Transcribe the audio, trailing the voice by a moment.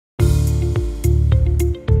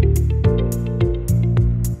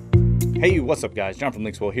Hey, what's up guys? John from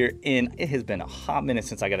Linkswell here, and it has been a hot minute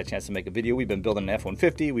since I got a chance to make a video. We've been building an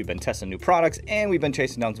F-150, we've been testing new products, and we've been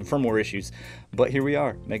chasing down some firmware issues. But here we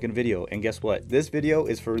are, making a video, and guess what? This video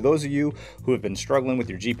is for those of you who have been struggling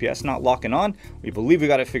with your GPS not locking on. We believe we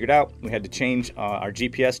got it figured out. We had to change our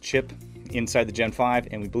GPS chip inside the Gen 5,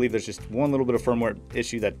 and we believe there's just one little bit of firmware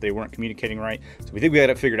issue that they weren't communicating right. So we think we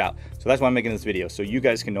got it figured out. So that's why I'm making this video, so you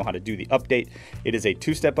guys can know how to do the update. It is a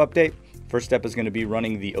two-step update. First step is going to be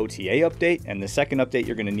running the OTA update, and the second update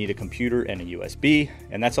you're going to need a computer and a USB,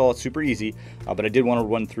 and that's all. It's super easy, but I did want to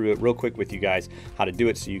run through it real quick with you guys how to do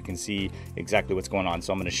it so you can see exactly what's going on.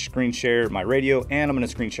 So I'm going to screen share my radio and I'm going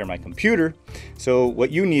to screen share my computer. So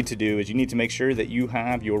what you need to do is you need to make sure that you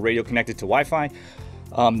have your radio connected to Wi-Fi.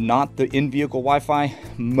 Not the in-vehicle Wi-Fi.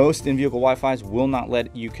 Most in-vehicle Wi-Fis will not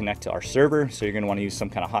let you connect to our server, so you're going to want to use some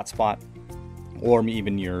kind of hotspot, or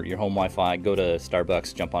even your home Wi-Fi. Go to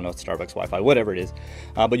Starbucks, jump on Starbucks Wi-Fi, whatever it is.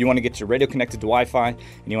 But you want to get your radio connected to Wi-Fi, and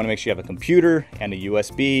you want to make sure you have a computer and a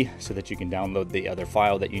USB so that you can download the other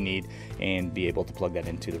file that you need and be able to plug that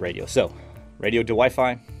into the radio. So radio to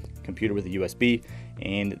Wi-Fi, computer with a USB,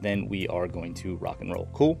 and then we are going to rock and roll.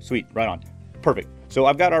 Cool, sweet, right on. Perfect. So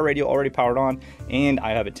I've got our radio already powered on, and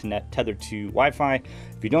I have it tethered to Wi-Fi.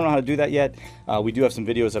 If you don't know how to do that yet, we do have some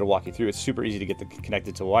videos that'll walk you through. It's super easy to get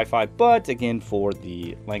connected to Wi-Fi, but again, for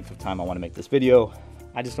the length of time I want to make this video,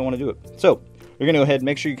 I just don't want to do it. So you're going to go ahead,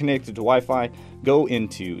 make sure you're connected to Wi-Fi, go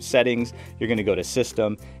into settings, you're going to go to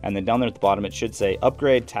system, and then down there at the bottom it should say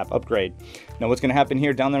upgrade, tap upgrade. Now what's going to happen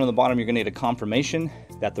here, down there on the bottom, you're going to get a confirmation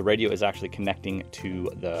that the radio is actually connecting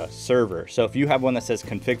to the server. So if you have one that says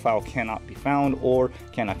config file cannot be found or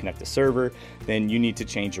cannot connect to server, then you need to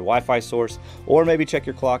change your Wi-Fi source, or maybe check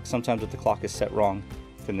your clock. Sometimes if the clock is set wrong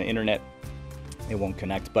from the internet, it won't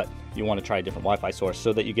connect, but you want to try a different Wi-Fi source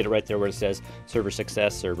so that you get it right there where it says server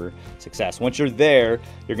success, server success. Once you're there,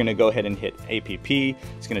 you're going to go ahead and hit APP.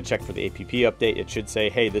 It's going to check for the APP update. It should say,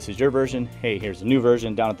 hey, this is your version. Hey, here's a new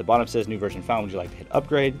version. Down at the bottom it says new version found. Would you like to hit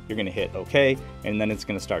upgrade? You're going to hit OK, and then it's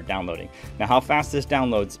going to start downloading. Now, how fast this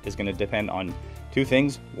downloads is going to depend on two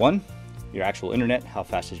things. One, your actual internet, how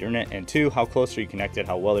fast is your internet, and two, how close are you connected,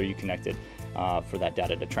 how well are you connected for that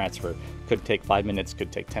data to transfer. Could take 5 minutes,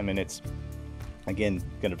 could take 10 minutes. Again,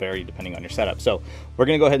 going to vary depending on your setup. So we're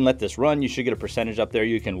going to go ahead and let this run. You should get a percentage up there.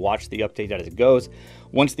 You can watch the update as it goes.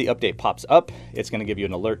 Once the update pops up, it's going to give you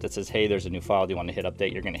an alert that says, hey, there's a new file. Do you want to hit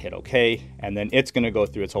update? You're going to hit OK. And then it's going to go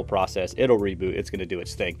through its whole process. It'll reboot. It's going to do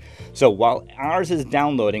its thing. So while ours is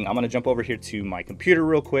downloading, I'm going to jump over here to my computer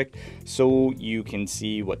real quick so you can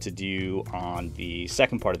see what to do on the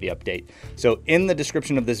second part of the update. So in the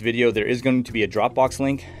description of this video, there is going to be a Dropbox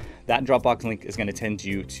link. That Dropbox link is going to send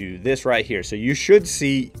you to this right here. So you should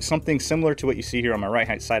see something similar to what you see here on my right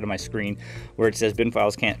hand side of my screen where it says bin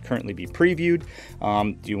files can't currently be previewed.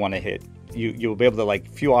 Do you want to hit, you'll be able to like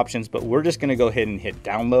few options, but we're just going to go ahead and hit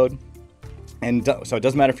download. And so it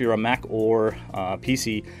doesn't matter if you're a Mac or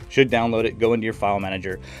PC, should download it, go into your file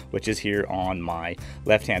manager, which is here on my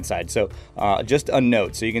left-hand side. So just a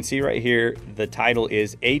note, so you can see right here, the title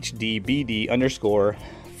is hdbd_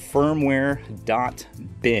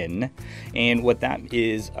 firmware.bin, and what that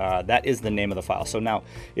is the name of the file. So now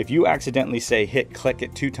if you accidentally say click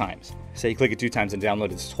it 2 times, say you click it 2 times and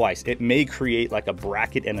download it twice, it may create like a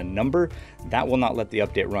bracket and a number that will not let the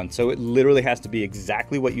update run. So it literally has to be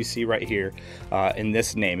exactly what you see right here in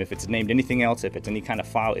this name. If it's named anything else, if it's any kind of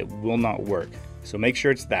file, it will not work. So make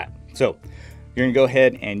sure it's that. So you're gonna go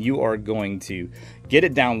ahead and you are going to get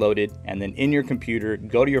it downloaded, and then in your computer,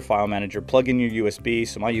 go to your file manager, plug in your USB.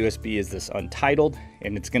 So my USB is this Untitled,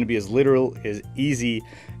 and it's gonna be as easy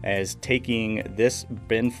as taking this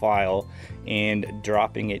bin file and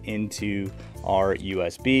dropping it into our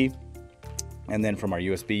USB. And then from our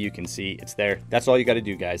USB, you can see it's there. That's all you gotta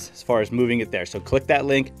do, guys, as far as moving it there. So click that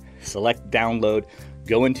link, select download,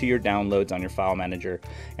 go into your downloads on your file manager,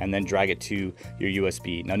 and then drag it to your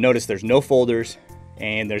USB. Now notice there's no folders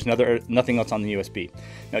and there's nothing else on the USB.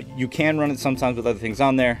 Now you can run it sometimes with other things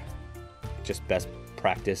on there, just best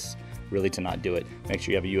practice really to not do it. Make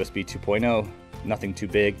sure you have a USB 2.0, nothing too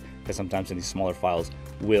big, because sometimes these smaller files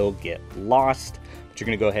will get lost. But you're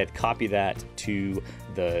gonna go ahead, copy that to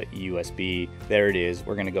the USB. There it is.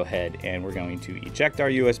 We're gonna go ahead and we're going to eject our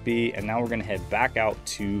USB, and now we're gonna head back out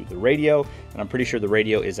to the radio, and I'm pretty sure the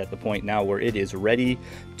radio is at the point now where it is ready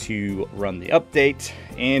to run the update,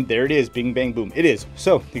 and there it is, bing bang boom, it is.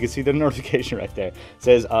 So you can see the notification right there. It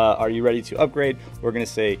says, are you ready to upgrade? We're gonna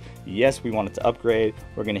say, yes, we want it to upgrade.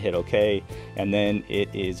 We're gonna hit OK, and then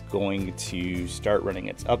it is going to start running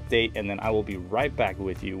its update, and then I will be right back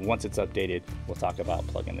with you once it's updated. We'll talk about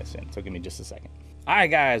plugging this in. So give me just a second. All right,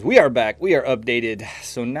 guys, we are back. We are updated.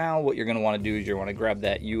 So now what you're going to want to do is you're going to grab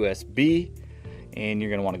that USB and you're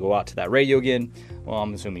going to want to go out to that radio again. Well,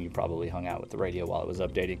 I'm assuming you probably hung out with the radio while it was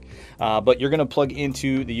updating. But you're going to plug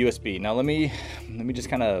into the USB. Now let me just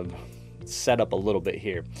kind of set up a little bit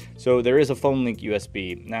here. So there is a phone link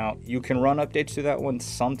USB. Now you can run updates to that one.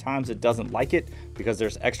 Sometimes it doesn't like it because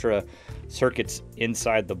there's extra circuits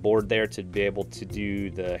inside the board there to be able to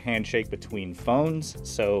do the handshake between phones.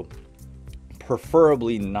 So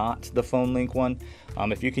preferably not the phone link one.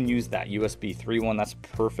 If you can use that USB 3 one, that's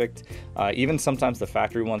perfect. Even sometimes the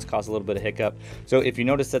factory ones cause a little bit of hiccup. So if you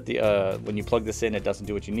notice that when you plug this in, it doesn't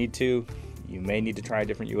do what you need to, you may need to try a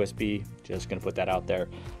different USB. Just gonna put that out there.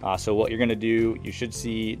 So what you're gonna do, you should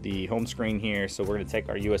see the home screen here. So we're gonna take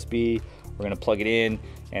our USB, we're gonna plug it in,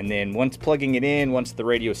 and then once plugging it in, once the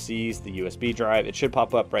radio sees the USB drive, it should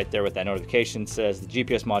pop up right there with that notification. Says the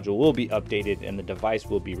GPS module will be updated and the device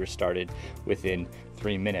will be restarted within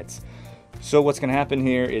 3 minutes. So what's going to happen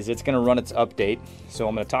here is it's going to run its update. So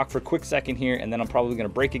I'm going to talk for a quick second here, and then I'm probably going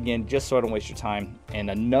to break again just so I don't waste your time. And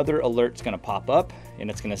another alert's going to pop up, and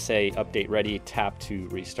it's going to say update ready, tap to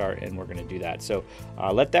restart, and we're going to do that. So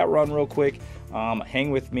let that run real quick. Hang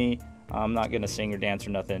with me. I'm not going to sing or dance or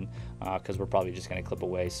nothing because we're probably just going to clip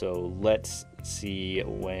away. So let's see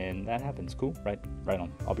when that happens. Cool, right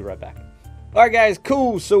on. I'll be right back. All right, guys,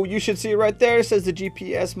 cool. So you should see it right there. It says the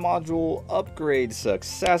GPS module upgrade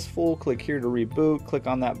successful. Click here to reboot. Click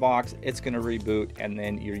on that box. It's going to reboot, and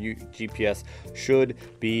then your GPS should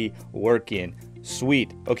be working.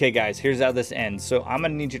 Sweet. Okay, guys, here's how this ends. So I'm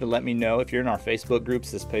going to need you to let me know if you're in our Facebook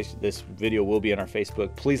groups. This video will be on our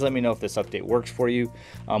Facebook. Please let me know if this update works for you.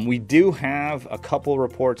 We do have a couple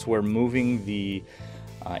reports where moving the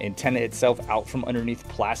antenna itself out from underneath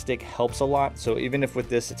plastic helps a lot. So even if with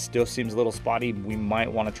this it still seems a little spotty, we might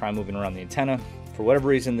want to try moving around the antenna. For whatever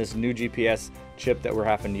reason, this new GPS chip that we're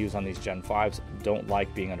having to use on these Gen 5s don't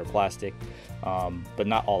like being under plastic, but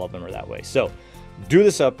not all of them are that way. So do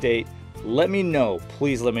this update. Let me know,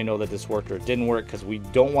 please let me know that this worked or it didn't work, because we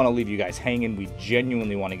don't want to leave you guys hanging. We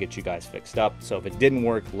genuinely want to get you guys fixed up. So if it didn't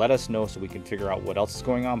work, let us know so we can figure out what else is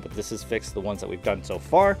going on. But this is fixed, the ones that we've done so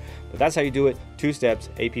far. But that's how you do it. 2 steps,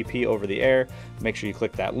 APP over the air. Make sure you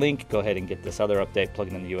click that link. Go ahead and get this other update, plug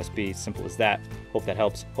it in the USB. Simple as that. Hope that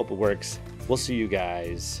helps. Hope it works. We'll see you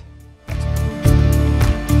guys